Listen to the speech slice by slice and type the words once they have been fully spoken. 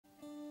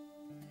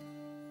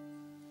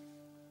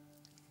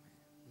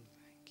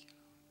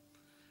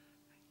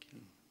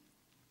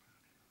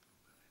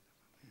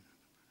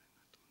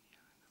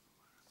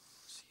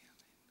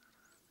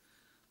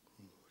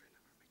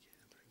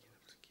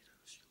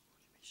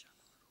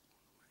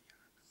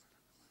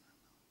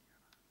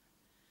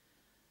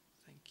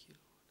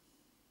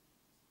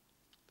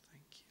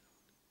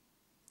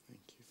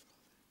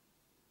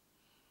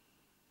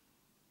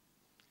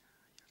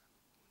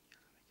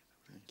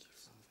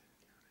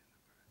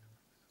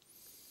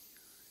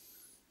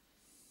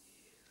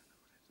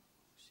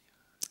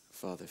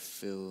Father,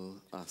 fill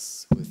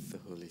us with the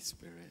Holy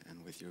Spirit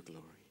and with your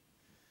glory.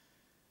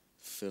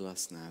 Fill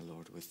us now,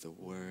 Lord, with the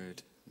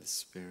Word, the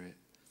Spirit.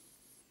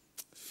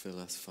 Fill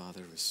us,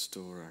 Father,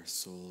 restore our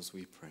souls,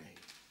 we pray,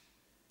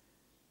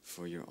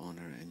 for your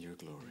honor and your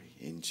glory.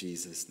 In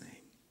Jesus'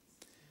 name,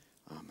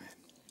 amen.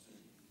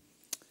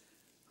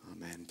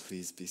 Amen.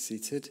 Please be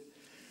seated.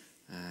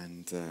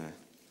 And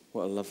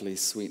what a lovely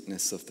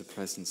sweetness of the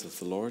presence of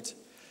the Lord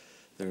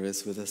there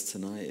is with us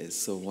tonight. It's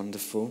so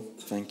wonderful.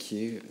 Thank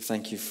you.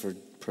 Thank you for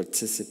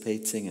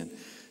participating and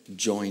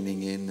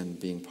joining in and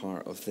being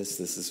part of this.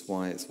 This is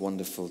why it's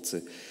wonderful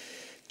to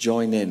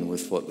join in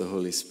with what the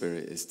Holy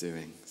Spirit is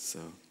doing. So,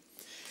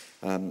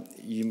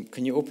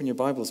 can you open your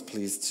Bibles,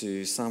 please,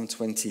 to Psalm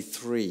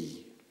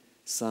 23?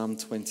 Psalm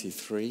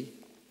 23.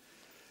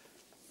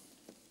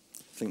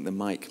 I think the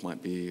mic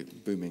might be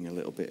booming a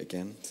little bit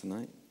again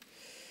tonight.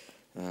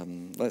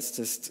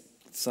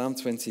 Psalm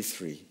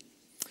 23.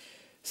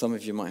 Some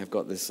of you might have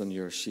got this on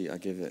your sheet. I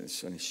gave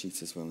it on a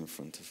sheet as well in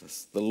front of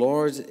us. The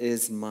Lord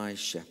is my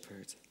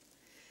shepherd.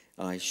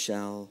 I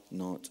shall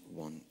not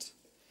want.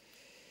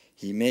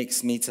 He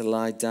makes me to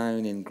lie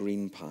down in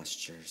green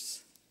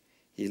pastures.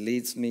 He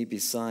leads me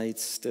beside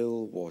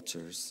still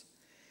waters.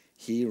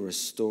 He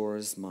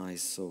restores my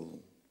soul.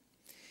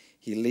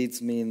 He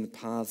leads me in the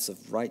paths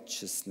of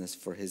righteousness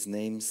for his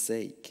name's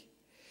sake.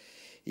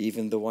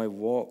 Even though I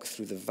walk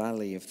through the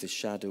valley of the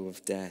shadow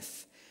of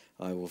death,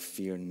 I will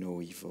fear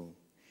no evil,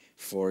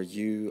 for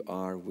you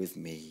are with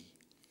me.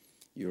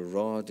 Your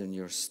rod and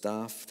your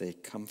staff, they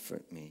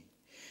comfort me.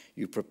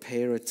 You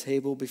prepare a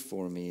table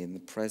before me in the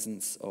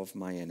presence of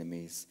my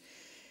enemies.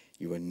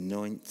 You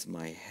anoint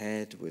my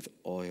head with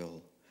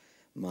oil.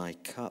 My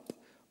cup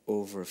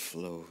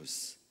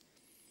overflows.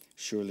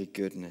 Surely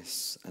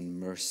goodness and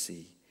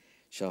mercy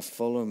shall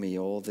follow me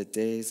all the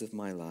days of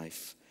my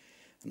life,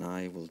 and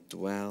I will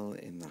dwell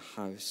in the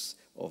house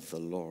of the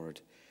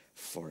Lord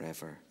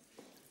forever.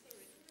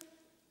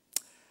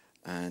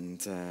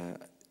 And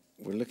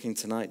we're looking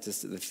tonight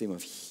just at the theme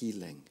of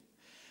healing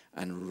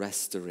and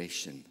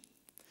restoration.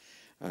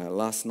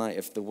 Last night,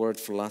 if the word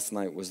for last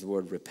night was the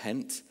word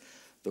repent,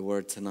 the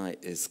word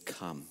tonight is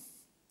come.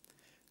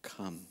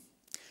 Come.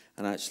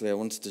 And actually, I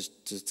wanted to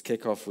just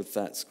kick off with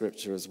that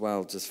scripture as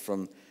well, just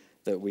from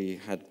that we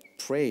had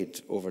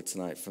prayed over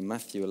tonight from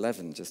Matthew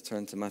 11. Just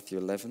turn to Matthew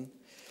 11.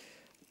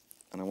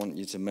 And I want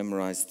you to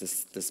memorize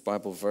this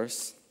Bible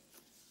verse.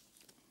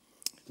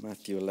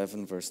 Matthew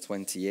 11, verse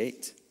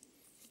 28.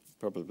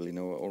 Probably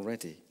know it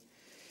already.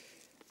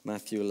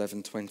 Matthew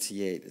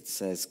 11:28, it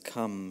says,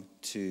 "Come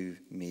to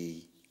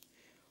me,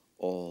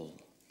 all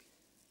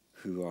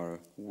who are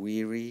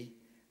weary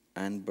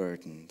and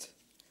burdened,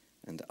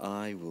 and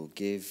I will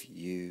give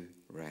you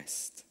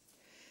rest.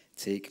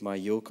 Take my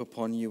yoke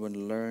upon you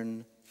and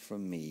learn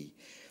from me,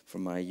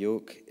 for I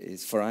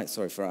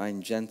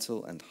am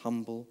gentle and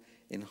humble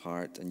in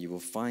heart, and you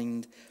will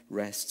find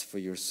rest for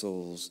your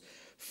souls,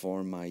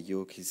 for my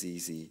yoke is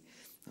easy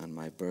and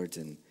my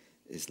burden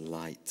is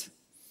light."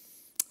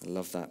 I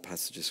love that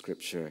passage of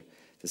scripture.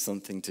 There's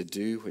something to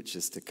do, which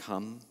is to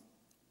come.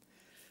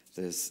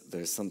 There's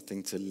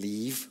something to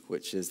leave,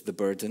 which is the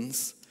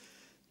burdens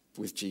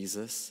with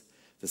Jesus.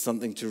 There's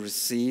something to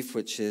receive,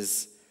 which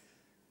is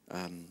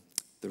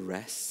the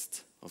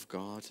rest of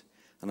God.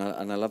 And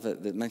I love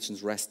it. It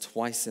mentions rest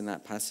twice in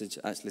that passage.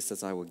 It actually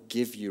says, "I will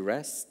give you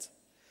rest."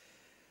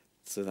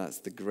 So that's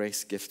the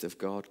grace gift of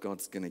God.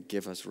 God's going to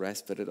give us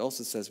rest. But it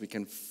also says we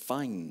can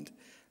find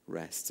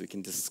rest. We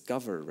can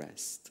discover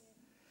rest,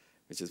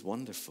 which is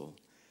wonderful.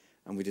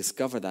 And we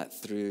discover that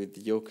through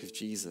the yoke of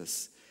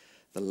Jesus,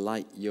 the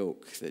light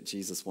yoke that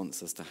Jesus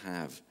wants us to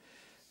have.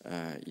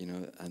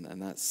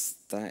 And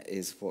that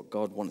is what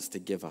God wants to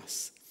give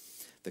us.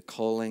 The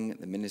calling,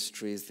 the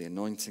ministries, the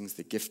anointings,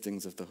 the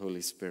giftings of the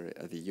Holy Spirit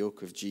are the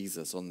yoke of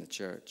Jesus on the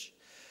church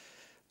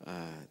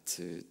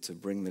to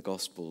bring the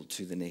gospel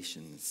to the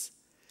nations.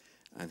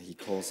 And he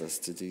calls us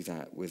to do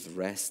that with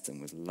rest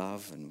and with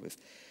love and with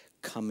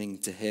coming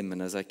to him. And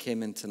as I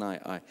came in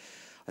tonight, I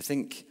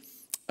think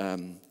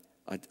I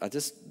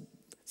just,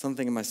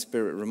 something in my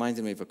spirit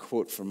reminded me of a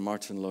quote from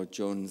Martin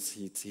Lloyd-Jones.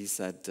 He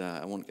said,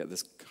 I won't get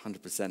this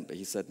 100%, but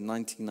he said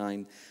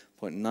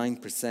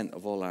 99.9%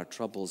 of all our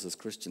troubles as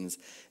Christians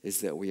is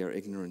that we are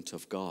ignorant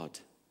of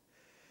God.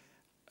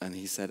 And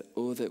he said,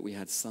 oh, that we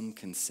had some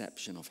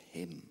conception of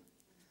him,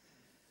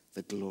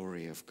 the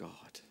glory of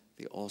God,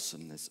 the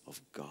awesomeness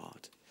of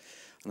God.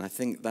 And I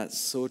think that's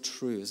so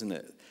true, isn't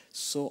it?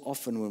 So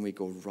often when we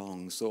go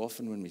wrong, so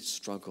often when we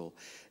struggle,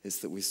 is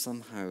that we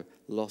somehow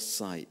lost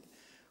sight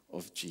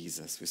of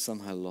Jesus. We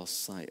somehow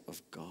lost sight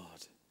of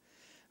God.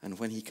 And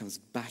when he comes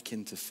back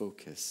into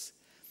focus,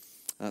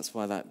 that's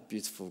why that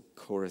beautiful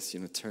chorus,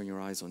 turn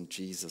your eyes on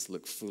Jesus,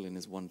 look full in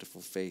his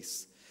wonderful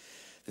face.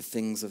 The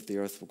things of the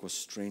earth will go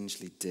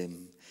strangely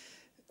dim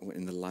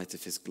in the light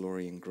of his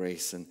glory and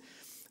grace. And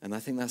I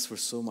think that's where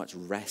so much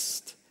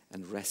rest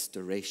and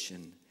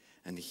restoration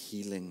and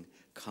healing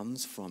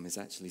comes from, is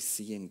actually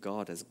seeing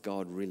God as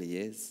God really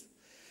is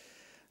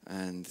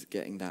and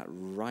getting that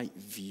right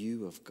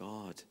view of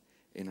God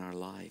in our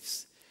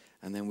lives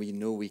And then we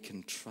know we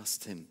can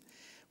trust him.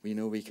 We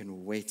know we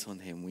can wait on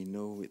him. We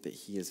know that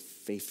he is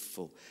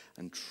faithful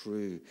and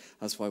true.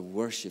 That's why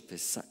worship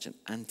is such an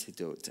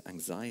antidote to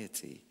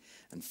anxiety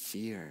and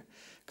fear,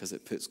 because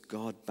it puts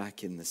God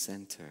back in the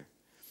center.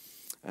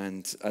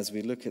 And as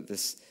we look at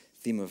this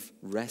theme of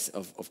rest,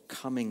 of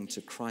coming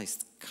to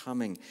Christ,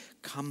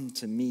 come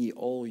to me,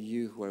 all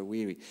you who are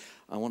weary,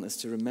 I want us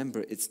to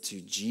remember it's to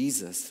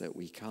Jesus that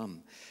we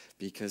come.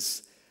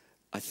 Because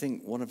I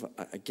think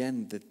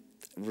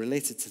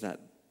related to that,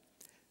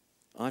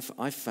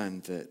 I've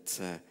found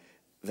that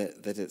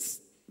it's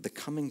the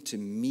coming to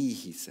me,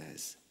 he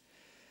says.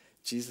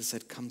 Jesus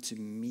said, come to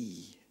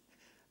me.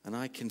 And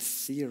I can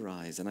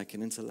theorize and I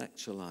can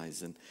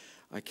intellectualize and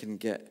I can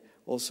get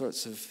all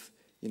sorts of,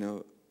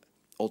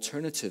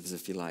 alternatives,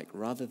 if you like,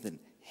 rather than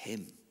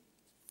him.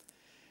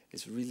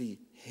 It's really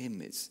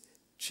him. It's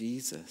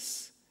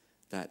Jesus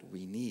that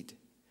we need.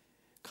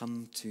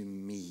 Come to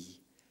me,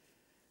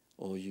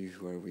 all you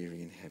who are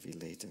weary and heavy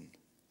laden.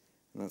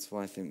 And that's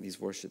why I think these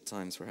worship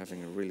times we're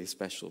having are really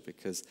special,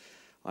 because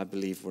I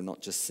believe we're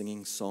not just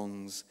singing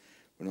songs,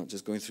 we're not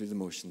just going through the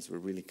motions, we're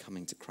really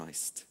coming to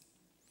Christ.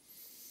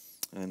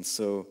 And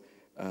so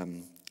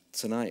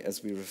tonight,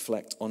 as we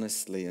reflect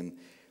honestly, and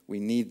we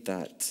need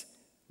that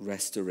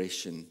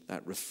restoration,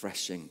 that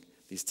refreshing,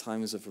 these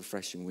times of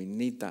refreshing, we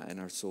need that in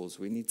our souls.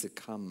 We need to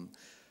come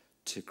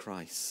to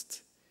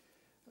Christ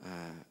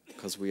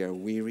because we are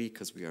weary,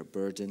 because we are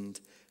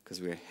burdened,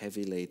 because we are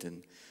heavy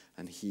laden,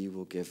 and he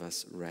will give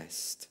us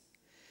rest.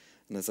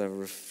 And as I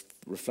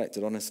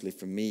reflected honestly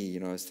for me,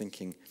 I was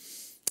thinking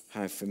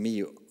how for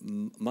me,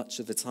 much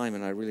of the time,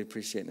 and I really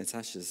appreciate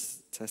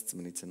Natasha's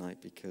testimony tonight,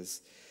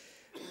 because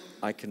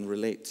I can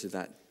relate to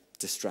that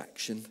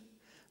distraction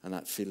and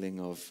that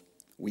feeling of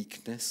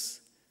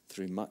weakness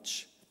through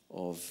much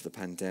of the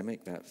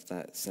pandemic,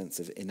 that sense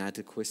of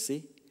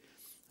inadequacy.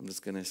 I'm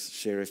just going to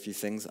share a few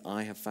things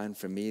I have found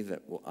for me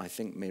that I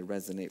think may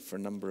resonate for a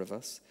number of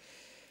us.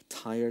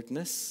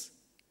 Tiredness.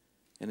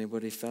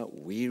 Anybody felt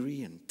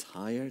weary and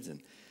tired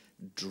and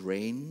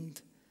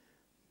drained?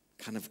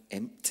 Kind of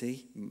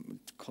empty?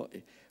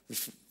 We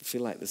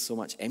feel like there's so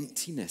much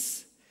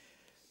emptiness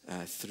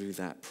through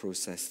that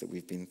process that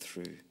we've been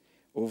through.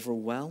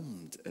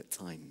 Overwhelmed at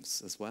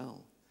times as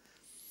well.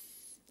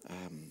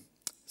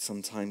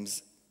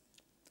 Sometimes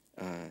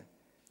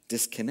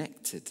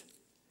disconnected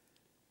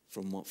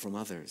from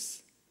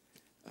others,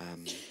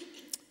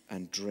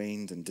 and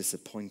drained and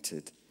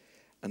disappointed.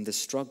 And the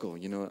struggle,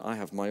 I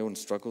have my own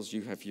struggles,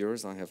 you have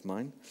yours, I have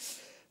mine.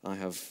 I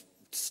have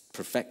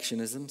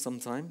perfectionism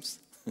sometimes.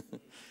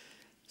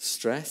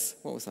 Stress,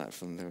 what was that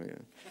from there?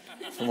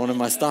 From one of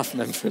my staff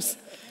members.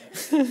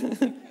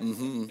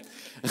 Mm-hmm.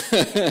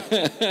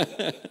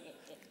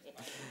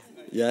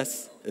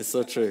 Yes, it's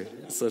so true.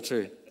 It's so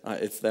true.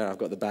 It's there. I've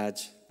got the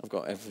badge. I've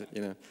got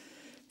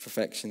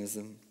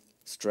perfectionism,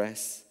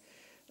 stress,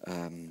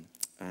 and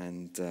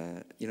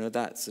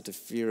that sort of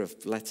fear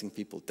of letting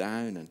people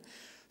down, and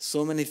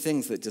so many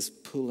things that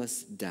just pull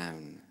us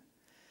down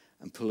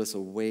and pull us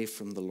away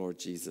from the Lord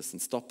Jesus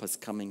and stop us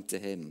coming to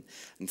him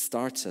and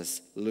start us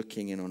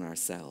looking in on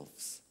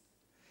ourselves.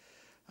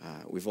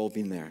 We've all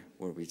been there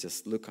where we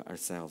just look at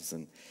ourselves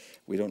and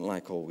we don't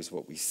like always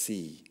what we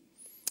see.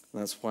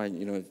 And that's why,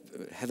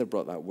 Heather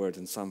brought that word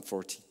in Psalm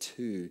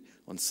 42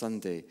 on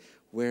Sunday.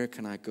 Where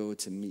can I go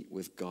to meet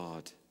with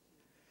God?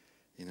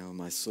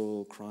 My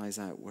soul cries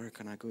out, where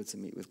can I go to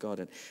meet with God?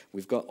 And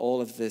we've got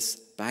all of this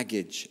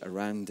baggage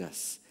around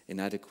us,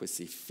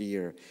 inadequacy,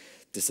 fear,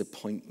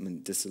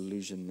 disappointment,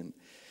 disillusionment,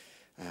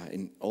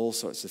 in all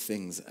sorts of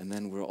things. And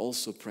then we're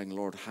also praying,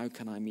 Lord, how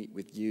can I meet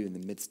with you in the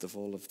midst of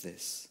all of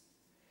this?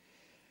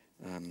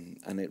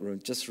 And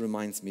it just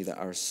reminds me that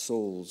our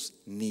souls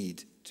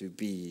need to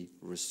be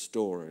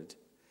restored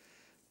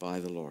by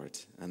the Lord.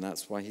 And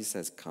that's why he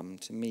says, come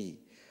to me,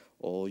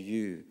 all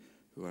you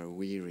who are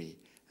weary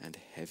and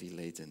heavy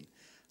laden,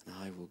 and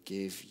I will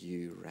give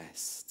you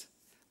rest.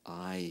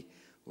 I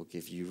will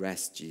give you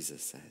rest,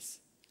 Jesus says.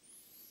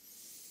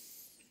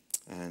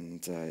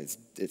 And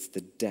it's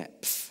the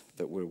depth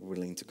that we're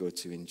willing to go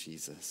to in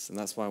Jesus. And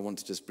that's why I want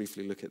to just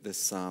briefly look at this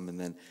psalm, and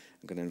then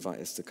I'm going to invite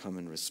us to come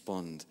and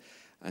respond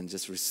and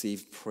just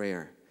receive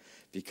prayer.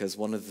 Because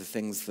one of the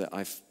things that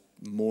I've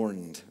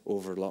mourned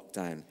over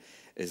lockdown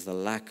is the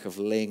lack of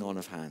laying on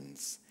of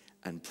hands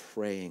and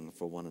praying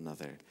for one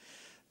another,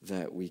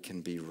 that we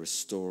can be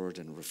restored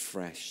and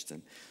refreshed.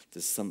 And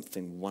there's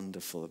something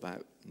wonderful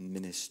about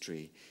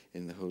ministry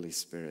in the Holy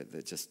Spirit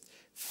that just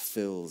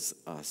fills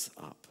us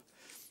up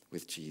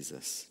with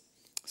Jesus.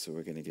 So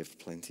we're going to give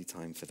plenty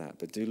time for that.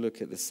 But do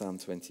look at the Psalm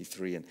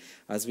 23. And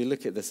as we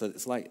look at this,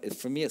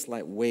 for me, it's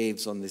like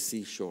waves on the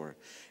seashore.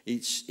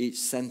 Each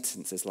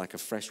sentence is like a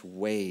fresh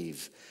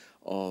wave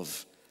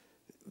of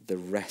the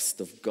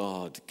rest of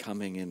God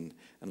coming in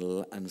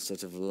and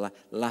sort of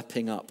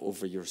lapping up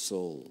over your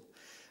soul.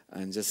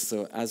 And just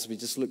so as we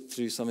just look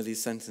through some of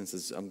these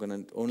sentences, I'm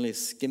going to only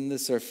skim the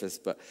surface,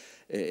 but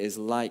it is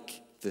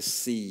like the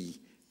sea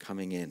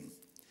coming in.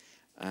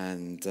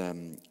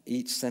 And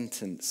each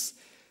sentence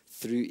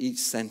Through each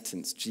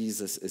sentence,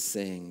 Jesus is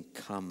saying,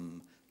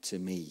 come to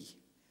me,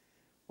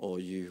 all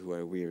you who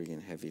are weary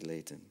and heavy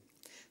laden.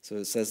 So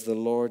it says, the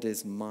Lord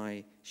is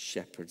my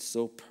shepherd,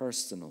 so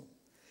personal,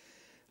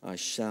 I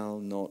shall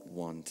not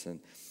want. And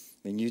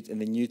in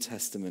the New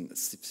Testament, it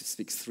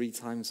speaks 3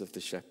 times of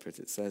the shepherd.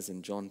 It says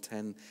in John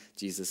 10,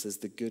 Jesus is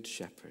the good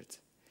shepherd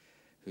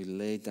who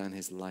laid down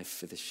his life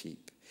for the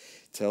sheep.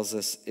 It tells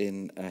us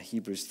in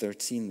Hebrews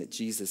 13 that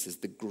Jesus is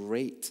the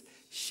great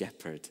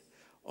shepherd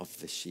of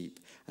the sheep.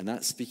 And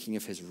that's speaking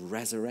of his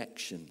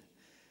resurrection,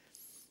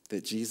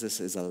 that Jesus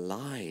is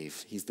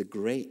alive. He's the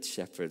great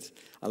shepherd.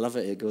 I love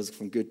it. It goes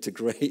from good to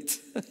great.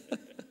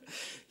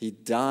 He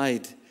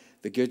died,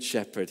 the good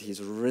shepherd.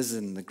 He's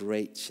risen, the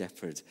great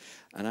shepherd.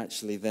 And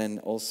actually then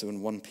also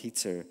in 1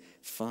 Peter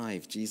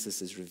 5,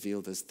 Jesus is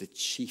revealed as the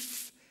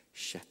chief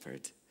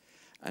shepherd.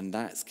 And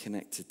that's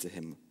connected to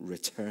him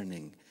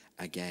returning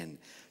again.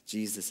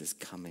 Jesus is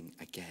coming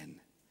again.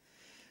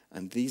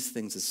 And these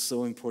things are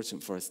so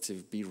important for us to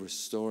be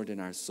restored in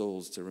our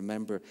souls, to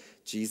remember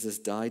Jesus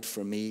died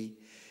for me,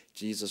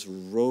 Jesus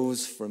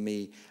rose for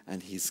me,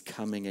 and he's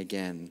coming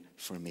again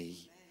for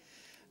me.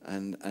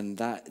 And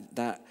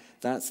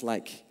that's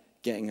like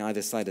getting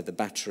either side of the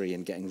battery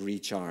and getting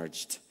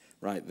recharged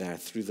right there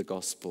through the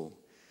gospel.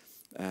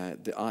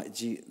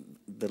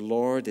 The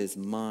Lord is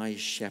my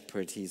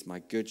shepherd. He's my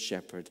good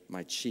shepherd,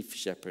 my chief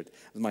shepherd,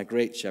 my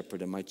great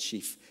shepherd and my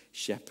chief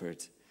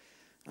shepherd.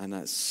 And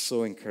that's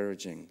so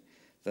encouraging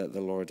that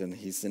the Lord, and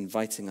he's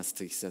inviting us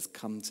to, he says,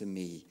 come to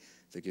me,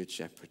 the good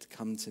shepherd.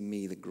 Come to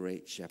me, the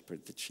great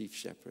shepherd, the chief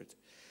shepherd.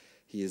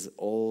 He is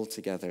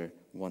altogether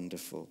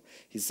wonderful.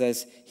 He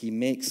says, he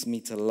makes me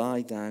to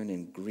lie down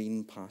in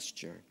green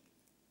pasture.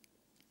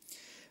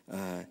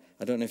 I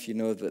don't know if you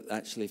know that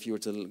actually if you were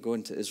to go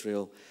into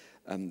Israel,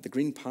 the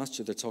green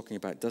pasture they're talking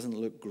about doesn't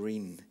look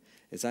green.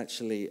 It's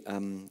actually,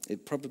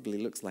 it probably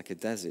looks like a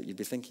desert. You'd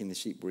be thinking the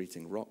sheep were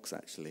eating rocks,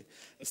 actually,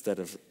 instead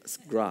of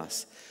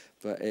grass.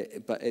 But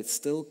it's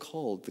still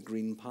called the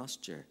green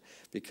pasture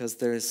because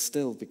there's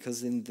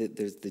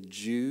the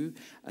dew,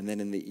 and then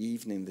in the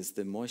evening there's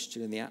the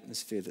moisture in the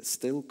atmosphere that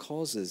still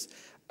causes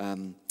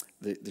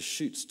the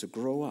shoots to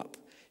grow up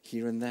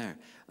here and there.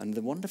 And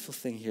the wonderful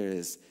thing here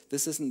is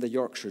this isn't the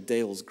Yorkshire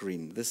Dales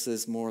green. This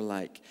is more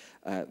like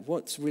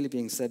what's really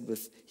being said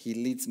with he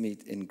leads me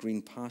in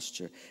green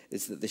pasture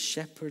is that the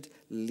shepherd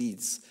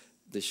leads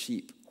the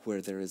sheep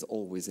where there is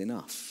always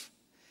enough.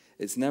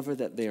 It's never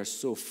that they are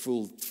so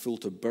full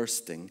to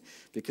bursting,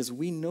 because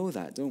we know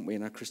that, don't we,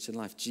 in our Christian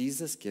life?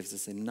 Jesus gives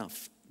us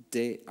enough,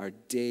 our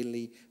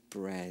daily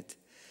bread.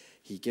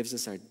 He gives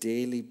us our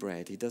daily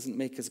bread. He doesn't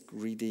make us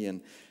greedy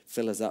and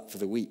fill us up for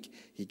the week.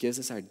 He gives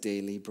us our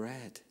daily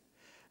bread.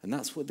 And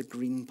that's what the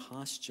green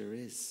pasture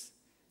is,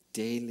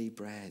 daily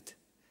bread.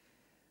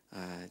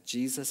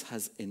 Jesus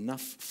has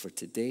enough for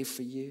today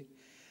for you.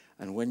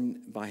 And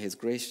when, by his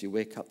grace, you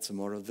wake up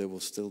tomorrow, there will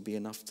still be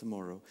enough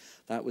tomorrow.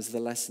 That was the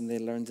lesson they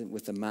learned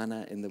with the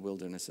manna in the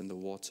wilderness, in the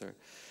water,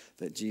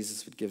 that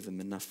Jesus would give them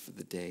enough for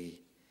the day.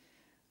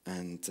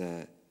 And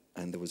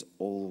there was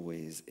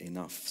always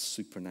enough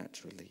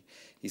supernaturally.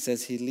 He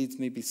says, he leads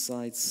me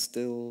beside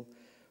still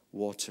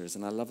waters.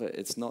 And I love it.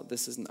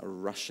 This isn't a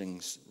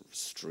rushing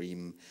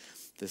stream.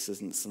 This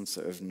isn't some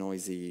sort of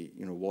noisy,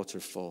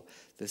 waterfall.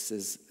 This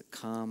is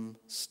calm,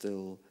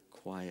 still,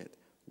 quiet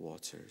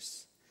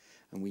waters.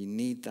 And we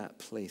need that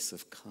place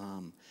of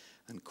calm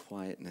and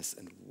quietness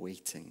and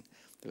waiting.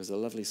 There was a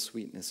lovely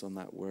sweetness on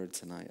that word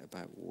tonight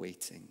about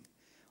waiting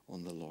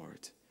on the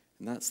Lord.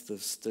 And that's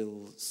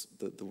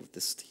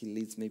he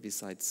leads me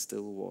beside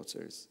still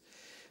waters.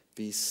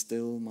 Be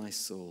still, my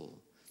soul.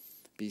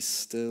 Be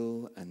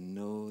still and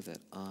know that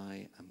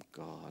I am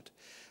God.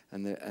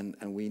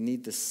 And we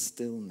need the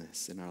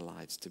stillness in our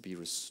lives to be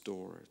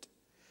restored.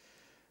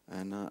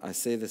 And I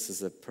say this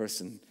as a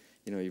person,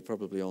 you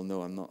probably all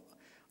know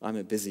I'm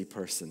a busy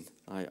person.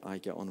 I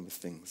get on with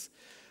things.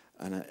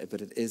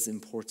 But it is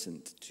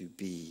important to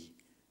be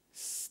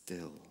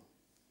still.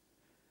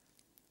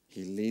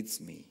 He leads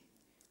me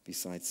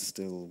beside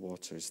still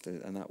waters.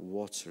 And that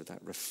water, that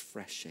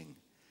refreshing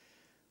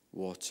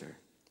water.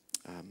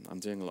 I'm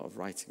doing a lot of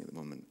writing at the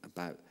moment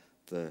about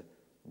the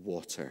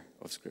water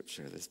of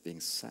Scripture that's being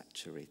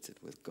saturated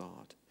with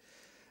God.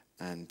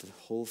 And the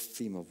whole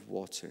theme of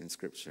water in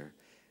Scripture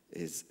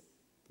is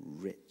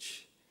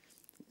rich.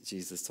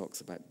 Jesus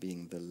talks about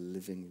being the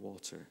living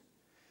water,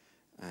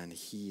 and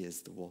he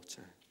is the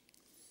water.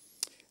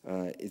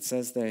 It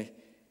says there,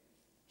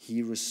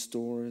 he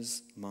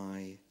restores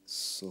my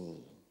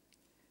soul.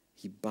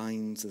 He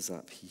binds us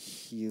up, he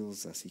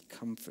heals us, he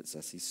comforts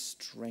us, he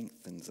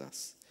strengthens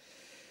us.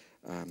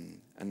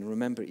 And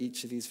remember,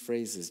 each of these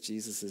phrases,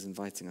 Jesus is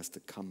inviting us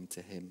to come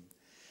to him.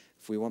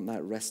 If we want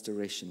that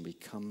restoration, we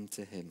come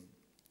to him.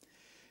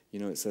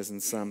 It says in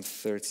Psalm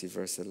 30,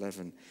 verse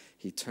 11,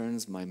 he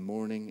turns my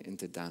mourning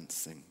into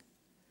dancing.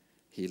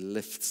 He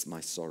lifts my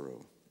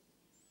sorrow.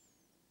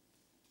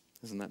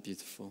 Isn't that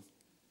beautiful?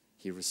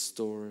 He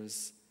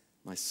restores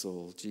my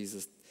soul.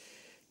 Jesus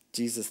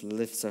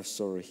lifts our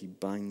sorrow. He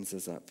binds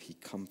us up. He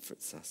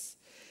comforts us.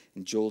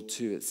 In Joel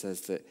 2, it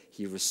says that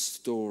he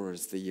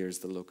restores the years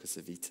the locusts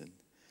have eaten.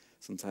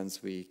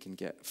 Sometimes we can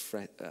get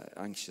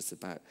anxious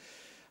about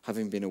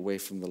having been away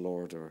from the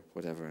Lord or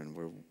whatever, and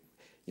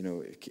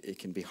it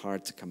can be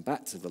hard to come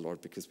back to the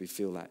Lord because we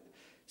feel that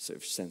sort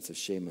of sense of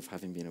shame of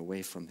having been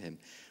away from him.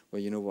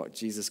 Well, you know what?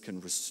 Jesus can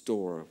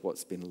restore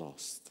what's been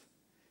lost.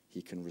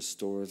 He can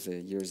restore the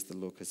years the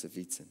locusts have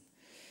eaten.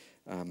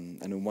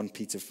 And in 1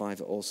 Peter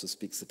 5, it also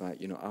speaks about,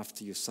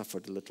 after you've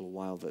suffered a little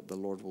while, that the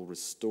Lord will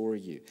restore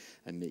you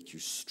and make you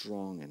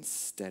strong and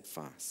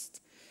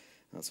steadfast.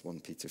 That's 1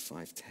 Peter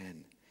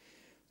 5:10.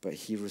 But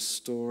he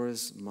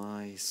restores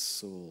my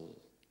soul.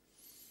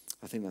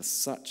 I think that's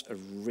such a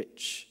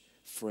rich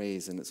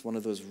phrase, and it's one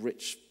of those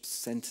rich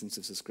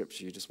sentences of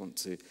Scripture you just want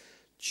to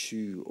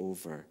chew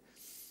over.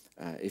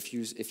 If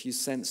you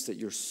sense that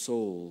your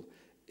soul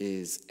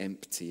is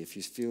empty, if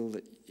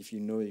you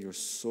know your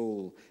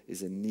soul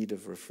is in need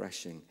of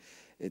refreshing,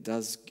 it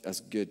does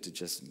us good to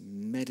just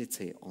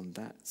meditate on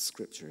that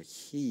Scripture.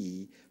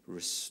 He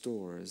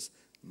restores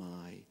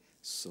my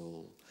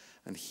soul.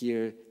 And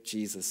hear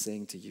Jesus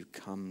saying to you,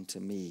 come to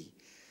me,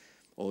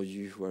 all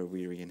you who are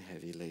weary and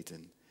heavy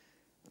laden,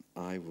 and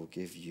I will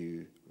give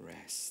you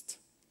rest.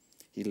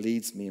 He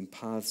leads me in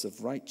paths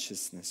of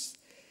righteousness.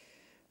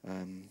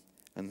 And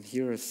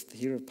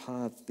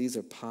these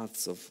are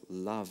paths of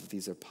love.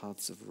 These are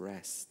paths of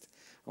rest.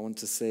 I want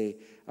to say,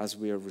 as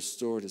we are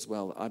restored as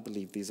well, I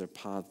believe these are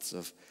paths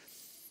of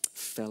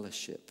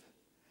fellowship.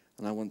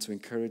 And I want to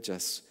encourage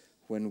us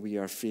when we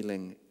are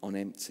feeling on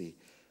empty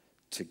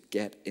to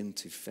get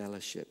into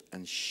fellowship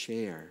and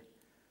share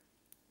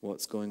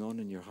what's going on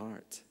in your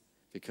heart.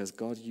 Because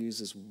God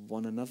uses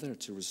one another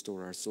to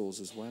restore our souls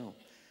as well.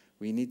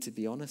 We need to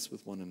be honest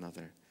with one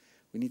another.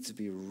 We need to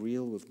be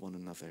real with one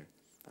another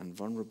and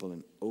vulnerable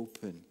and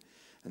open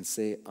and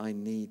say, I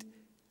need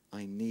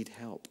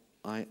help.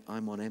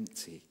 I'm on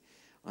empty.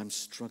 I'm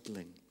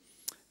struggling.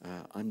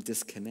 I'm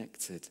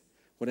disconnected.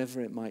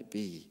 Whatever it might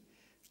be,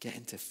 get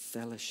into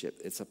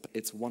fellowship.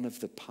 It's one of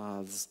the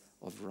paths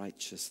of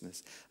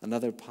righteousness.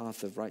 Another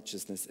path of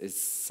righteousness is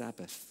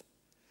Sabbath.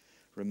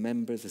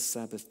 Remember the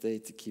Sabbath day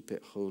to keep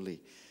it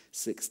holy.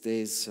 6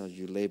 days shall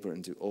you labor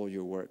and do all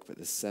your work, but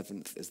the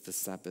seventh is the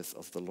Sabbath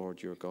of the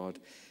Lord your God.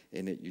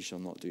 In it you shall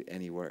not do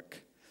any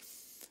work.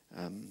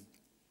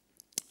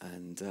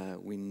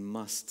 We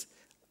must.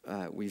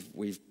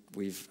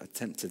 We've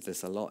attempted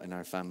this a lot in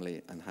our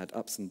family and had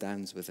ups and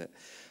downs with it,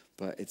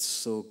 but it's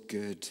so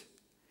good.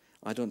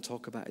 I don't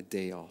talk about a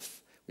day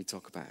off. We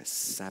talk about a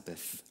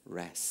Sabbath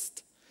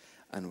rest,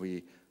 and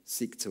we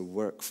seek to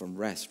work from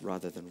rest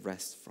rather than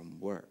rest from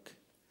work.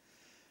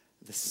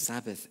 The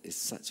Sabbath is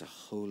such a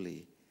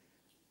holy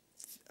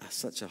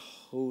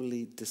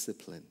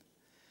discipline.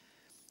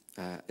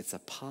 It's a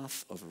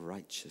path of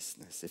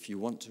righteousness. If you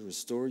want to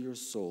restore your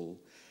soul,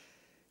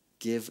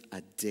 give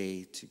a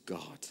day to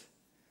God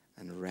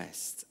and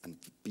rest and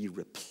be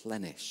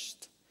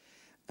replenished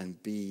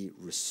and be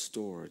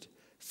restored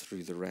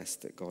through the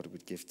rest that God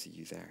would give to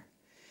you there.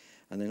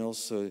 And then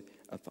also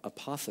a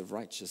path of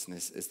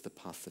righteousness is the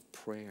path of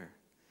prayer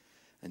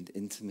and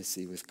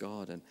intimacy with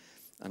God. And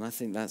I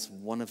think that's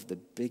one of the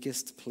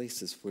biggest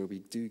places where we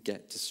do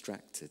get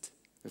distracted,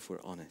 if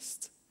we're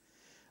honest.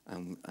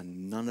 And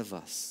none of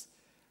us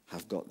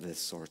have got this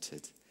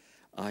sorted.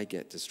 I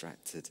get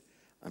distracted.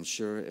 I'm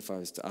sure if I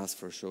was to ask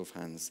for a show of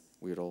hands,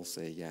 we would all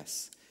say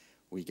yes.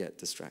 We get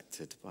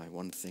distracted by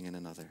one thing and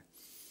another.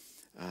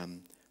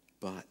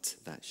 But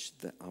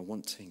I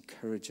want to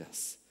encourage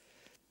us.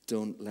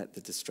 Don't let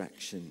the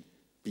distraction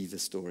be the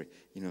story.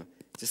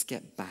 Just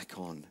get back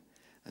on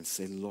and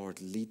say,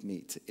 Lord, lead me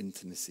to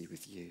intimacy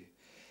with you.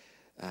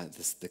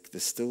 The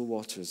still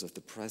waters of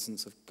the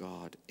presence of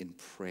God in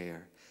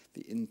prayer,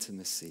 the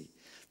intimacy,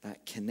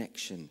 that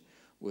connection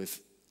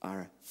with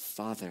our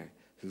Father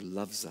who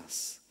loves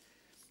us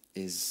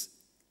is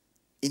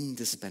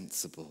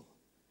indispensable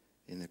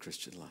in the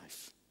Christian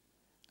life.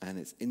 And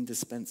it's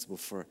indispensable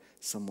for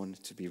someone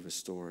to be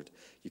restored.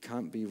 You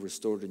can't be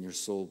restored in your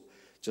soul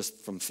just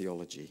from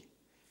theology.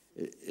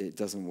 It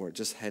doesn't work.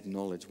 Just head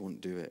knowledge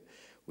won't do it.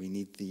 We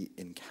need the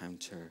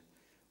encounter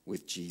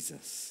with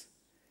Jesus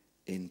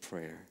in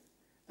prayer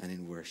and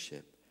in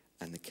worship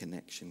and the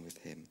connection with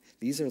him.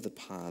 These are the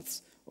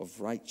paths of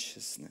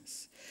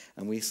righteousness.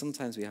 And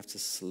sometimes we have to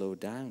slow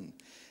down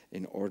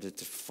in order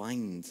to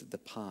find the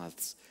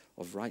paths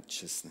of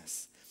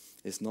righteousness.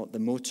 It's not the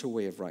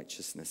motorway of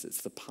righteousness.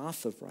 It's the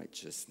path of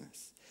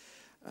righteousness.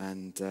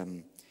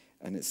 And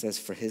it says,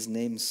 for his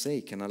name's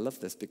sake. And I love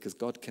this because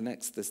God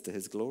connects this to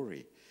his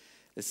glory.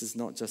 This is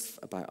not just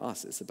about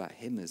us. It's about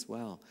him as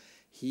well.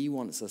 He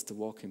wants us to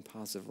walk in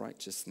paths of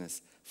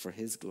righteousness for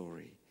his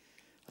glory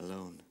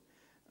alone.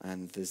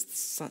 And there's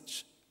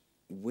such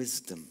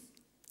wisdom.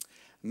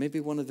 Maybe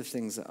one of the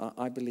things that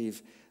I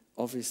believe,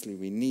 obviously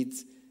we need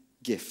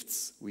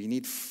gifts. We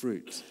need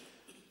fruit.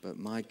 But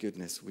my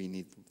goodness, we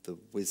need the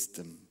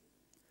wisdom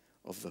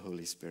of the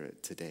Holy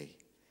Spirit today.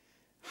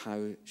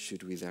 How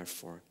should we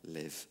therefore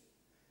live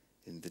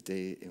in the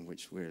day in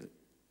which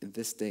in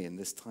this day, in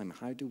this time?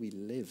 How do we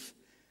live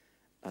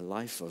a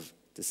life of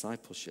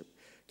discipleship.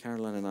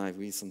 Caroline and I,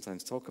 we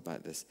sometimes talk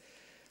about this.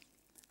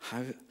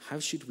 How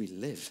should we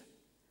live?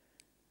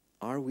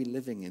 Are we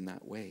living in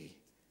that way?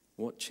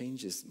 What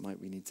changes might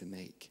we need to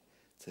make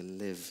to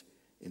live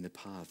in the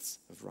paths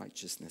of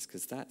righteousness?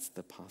 Because that's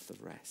the path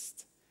of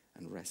rest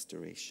and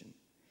restoration.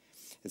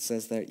 It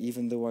says there,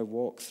 even though I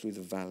walk through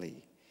the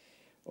valley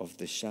of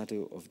the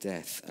shadow of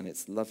death, and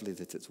it's lovely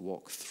that it's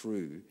walk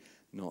through,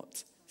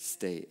 not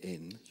stay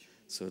in.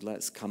 So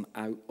let's come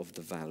out of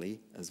the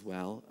valley as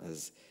well,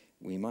 as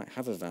we might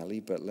have a valley,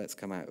 but let's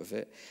come out of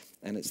it.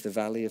 And it's the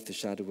valley of the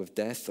shadow of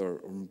death, or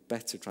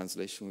better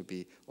translation would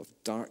be of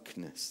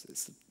darkness.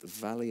 It's the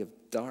valley of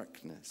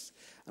darkness.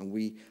 And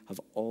we have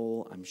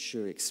all, I'm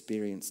sure,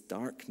 experienced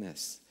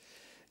darkness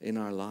in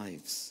our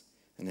lives.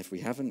 And if we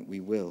haven't, we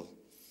will.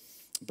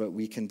 But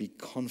we can be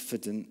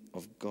confident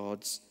of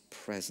God's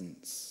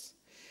presence.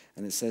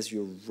 And it says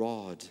your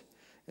rod,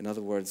 in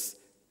other words,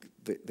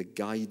 the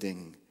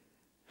guiding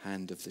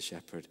hand of the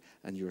shepherd,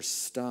 and your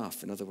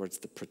staff, in other words,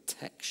 the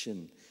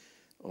protection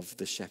of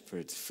the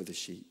shepherd for the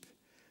sheep.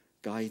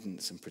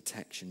 Guidance and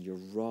protection, your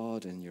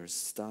rod and your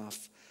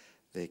staff,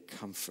 they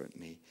comfort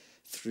me.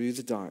 Through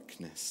the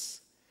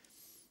darkness,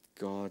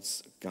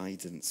 God's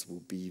guidance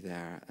will be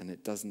there, and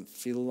it doesn't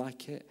feel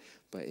like it,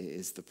 but it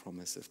is the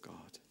promise of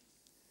God.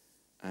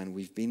 And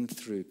we've been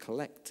through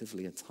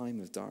collectively a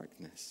time of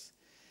darkness,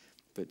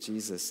 but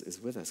Jesus is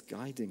with us,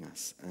 guiding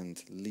us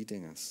and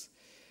leading us.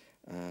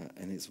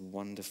 And it's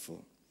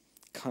wonderful.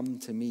 Come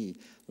to me.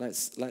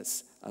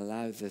 Let's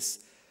allow this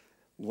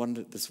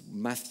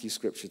Matthew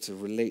scripture to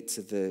relate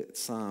to the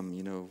psalm.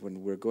 You know,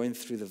 when we're going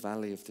through the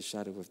valley of the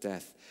shadow of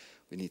death,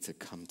 we need to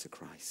come to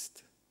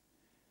Christ.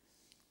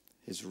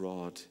 His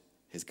rod,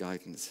 his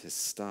guidance, his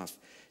staff.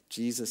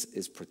 Jesus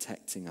is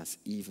protecting us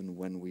even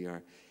when we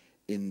are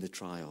in the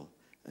trial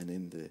and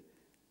in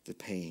the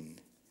pain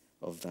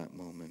of that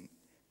moment.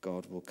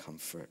 God will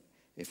comfort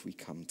if we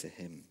come to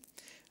him.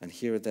 And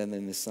here then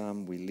in the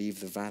psalm, we leave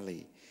the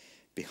valley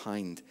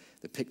behind.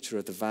 The picture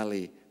of the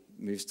valley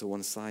moves to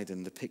one side,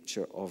 and the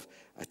picture of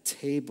a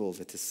table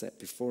that is set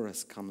before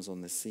us comes on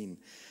the scene.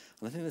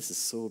 And I think this is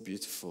so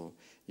beautiful.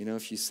 You know,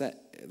 if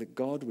that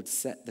God would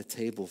set the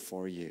table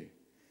for you.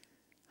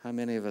 How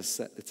many of us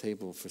set the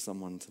table for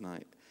someone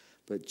tonight?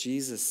 But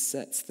Jesus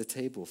sets the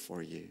table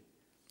for you.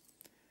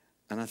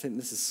 And I think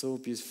this is so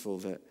beautiful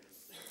that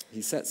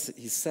he sets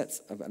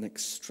an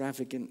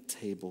extravagant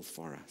table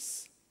for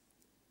us.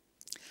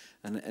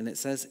 And it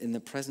says, in the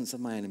presence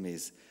of my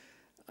enemies,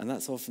 and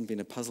that's often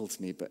been a puzzle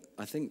to me, but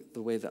I think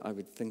the way that I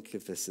would think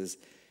of this is,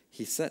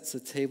 he sets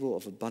a table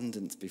of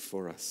abundance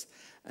before us,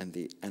 and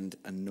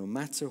no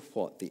matter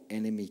what, the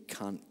enemy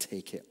can't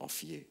take it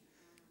off you.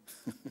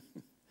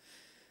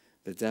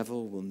 The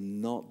devil will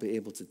not be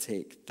able to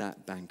take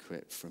that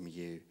banquet from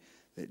you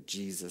that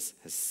Jesus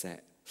has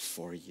set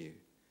for you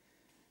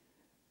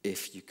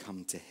if you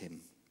come to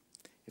him.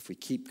 If we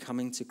keep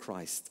coming to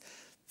Christ,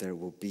 there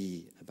will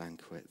be a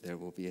banquet. There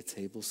will be a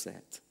table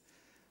set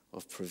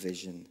of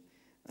provision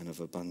and of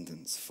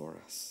abundance for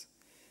us.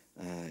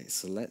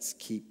 So let's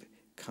keep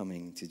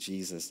coming to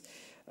Jesus.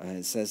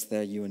 It says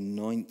there, you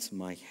anoint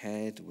my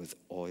head with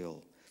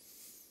oil.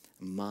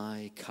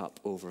 My cup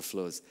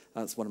overflows.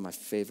 That's one of my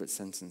favorite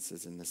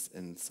sentences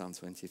in Psalm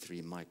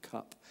 23. My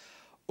cup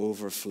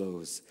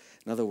overflows.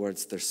 In other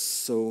words, there's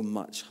so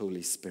much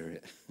Holy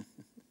Spirit.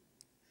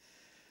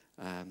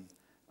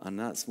 And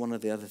that's one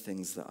of the other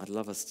things that I'd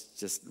love us to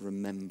just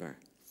remember.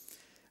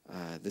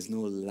 There's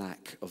no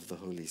lack of the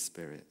Holy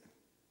Spirit.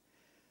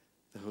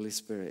 The Holy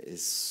Spirit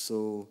is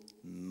so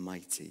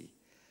mighty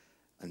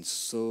and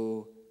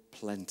so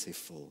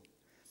plentiful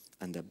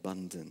and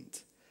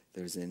abundant.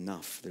 There's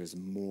enough. There's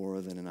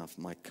more than enough.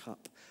 My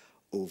cup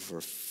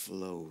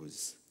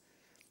overflows.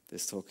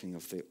 There's talking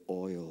of the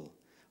oil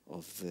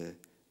of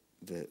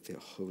the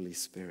Holy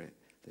Spirit.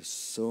 There's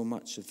so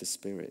much of the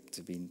Spirit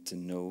to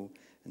know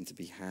and to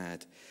be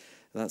had.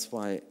 That's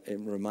why it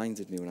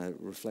reminded me when I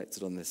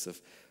reflected on this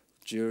of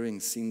during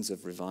scenes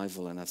of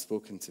revival, and I've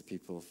spoken to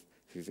people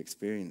who've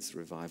experienced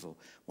revival,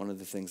 one of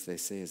the things they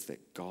say is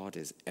that God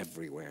is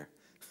everywhere.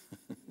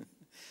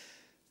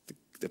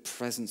 The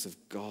presence of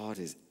God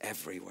is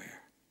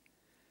everywhere.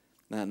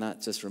 And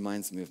that just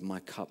reminds me of my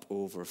cup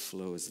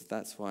overflows.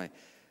 That's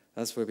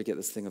where we get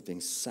this thing of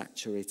being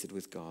saturated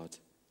with God.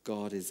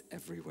 God is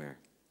everywhere.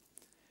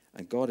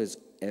 And God is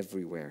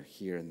everywhere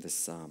here in this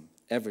psalm.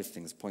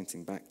 Everything's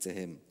pointing back to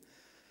him,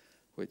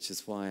 which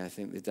is why I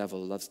think the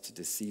devil loves to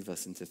deceive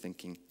us into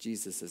thinking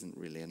Jesus isn't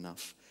really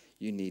enough.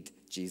 You need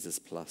Jesus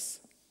plus.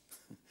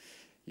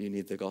 You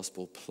need the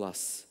gospel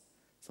plus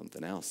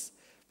something else.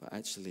 But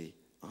actually,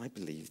 I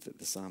believe that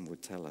the psalm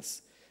would tell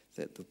us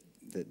that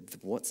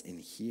what's in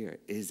here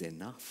is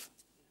enough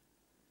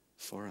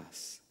for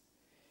us.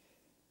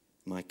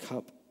 My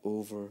cup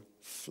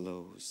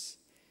overflows.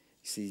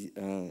 You see,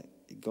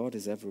 God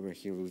is everywhere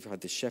here. We've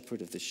had the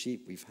shepherd of the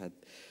sheep.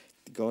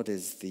 God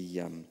is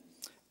the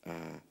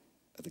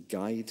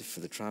guide for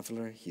the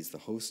traveler. He's the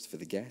host for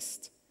the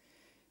guest.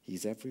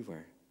 He's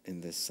everywhere in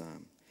this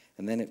psalm.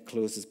 And then it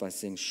closes by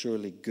saying,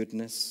 surely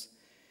goodness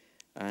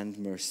and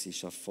mercy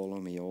shall follow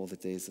me all the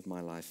days of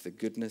my life. The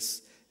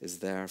goodness is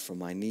there for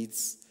my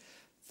needs.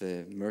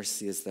 The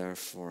mercy is there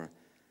for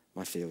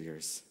my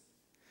failures.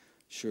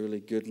 Surely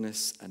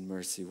goodness and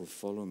mercy will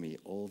follow me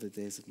all the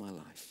days of my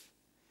life.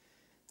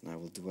 And I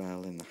will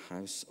dwell in the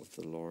house of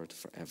the Lord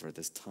forever.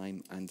 There's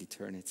time and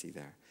eternity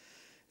there.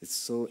 It's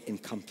so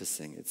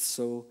encompassing.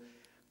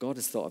 God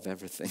has thought of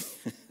everything.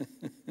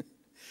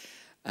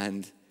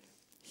 And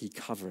he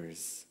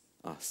covers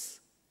us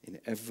in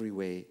every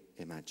way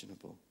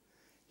imaginable.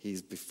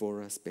 He's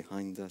before us,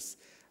 behind us,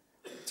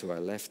 to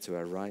our left, to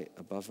our right,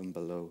 above and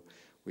below.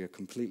 We are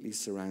completely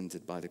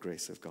surrounded by the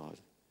grace of God.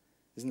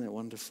 Isn't that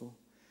wonderful?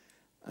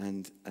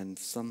 And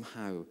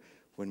somehow,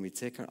 when we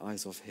take our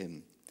eyes off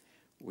him,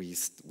 we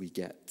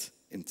get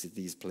into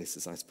these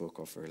places I spoke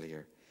of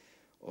earlier,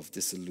 of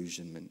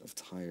disillusionment, of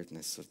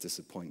tiredness, of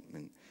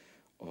disappointment,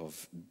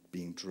 of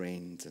being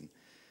drained,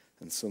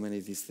 and so many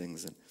of these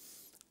things. And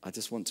I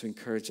just want to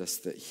encourage us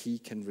that he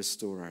can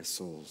restore our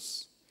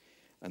souls,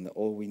 and that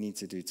all we need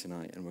to do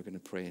tonight, and we're going to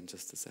pray in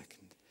just a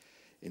second,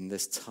 in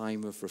this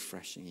time of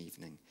refreshing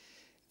evening,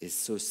 is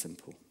so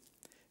simple.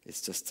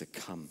 It's just to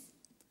come.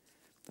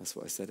 That's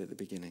what I said at the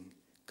beginning.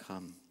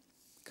 Come,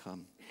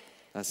 come.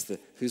 That's the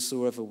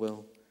whosoever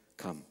will,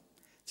 come.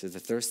 To the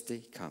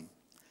thirsty, come.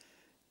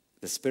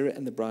 The Spirit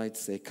and the bride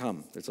say,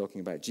 come. They're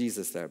talking about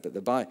Jesus there, but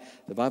the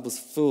Bible's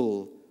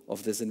full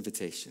of this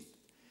invitation.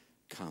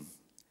 Come.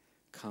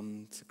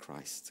 Come to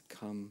Christ.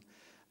 Come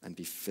and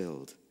be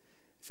filled.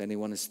 If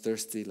anyone is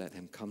thirsty, let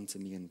him come to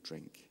me and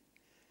drink.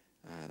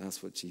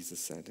 That's what Jesus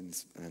said,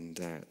 and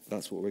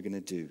that's what we're going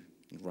to do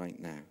right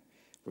now.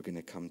 We're going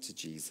to come to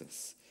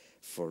Jesus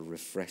for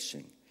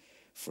refreshing,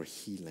 for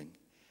healing,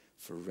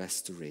 for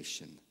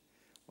restoration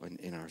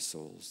in our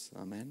souls.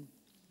 Amen?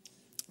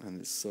 And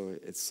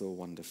it's so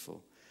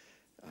wonderful.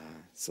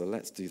 So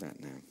let's do that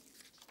now.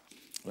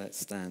 Let's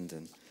stand,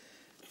 and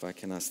if I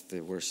can ask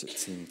the worship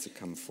team to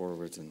come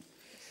forward and